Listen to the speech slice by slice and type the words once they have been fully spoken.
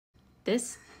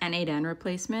This N8N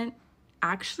replacement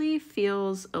actually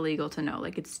feels illegal to know,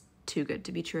 like it's too good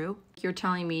to be true. You're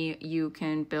telling me you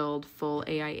can build full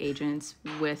AI agents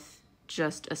with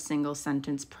just a single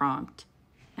sentence prompt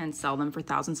and sell them for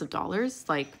thousands of dollars?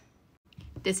 Like,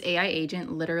 this AI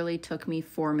agent literally took me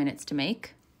 4 minutes to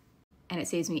make, and it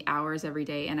saves me hours every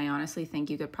day, and I honestly think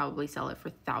you could probably sell it for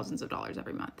thousands of dollars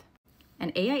every month.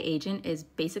 An AI agent is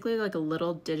basically like a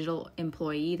little digital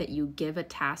employee that you give a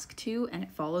task to, and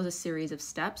it follows a series of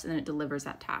steps and then it delivers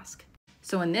that task.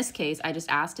 So in this case, I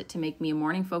just asked it to make me a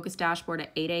morning focus dashboard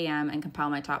at 8 a.m. and compile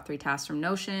my top 3 tasks from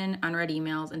Notion, unread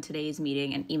emails, and today's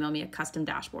meeting, and email me a custom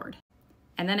dashboard.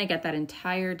 And then I get that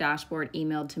entire dashboard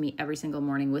emailed to me every single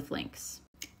morning with links.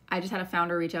 I just had a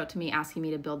founder reach out to me asking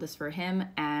me to build this for him,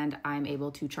 and I'm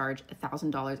able to charge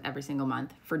 $1,000 every single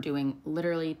month for doing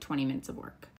literally 20 minutes of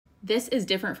work. This is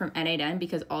different from N8N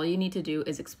because all you need to do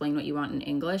is explain what you want in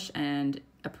English and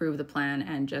approve the plan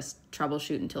and just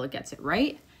troubleshoot until it gets it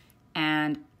right.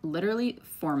 And literally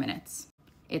 4 minutes,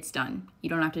 it's done. You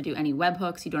don't have to do any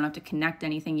webhooks. You don't have to connect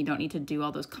anything. You don't need to do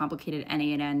all those complicated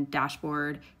N8N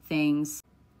dashboard things.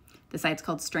 The site's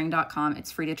called string.com.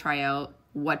 It's free to try out.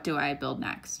 What do I build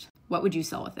next? What would you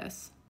sell with this?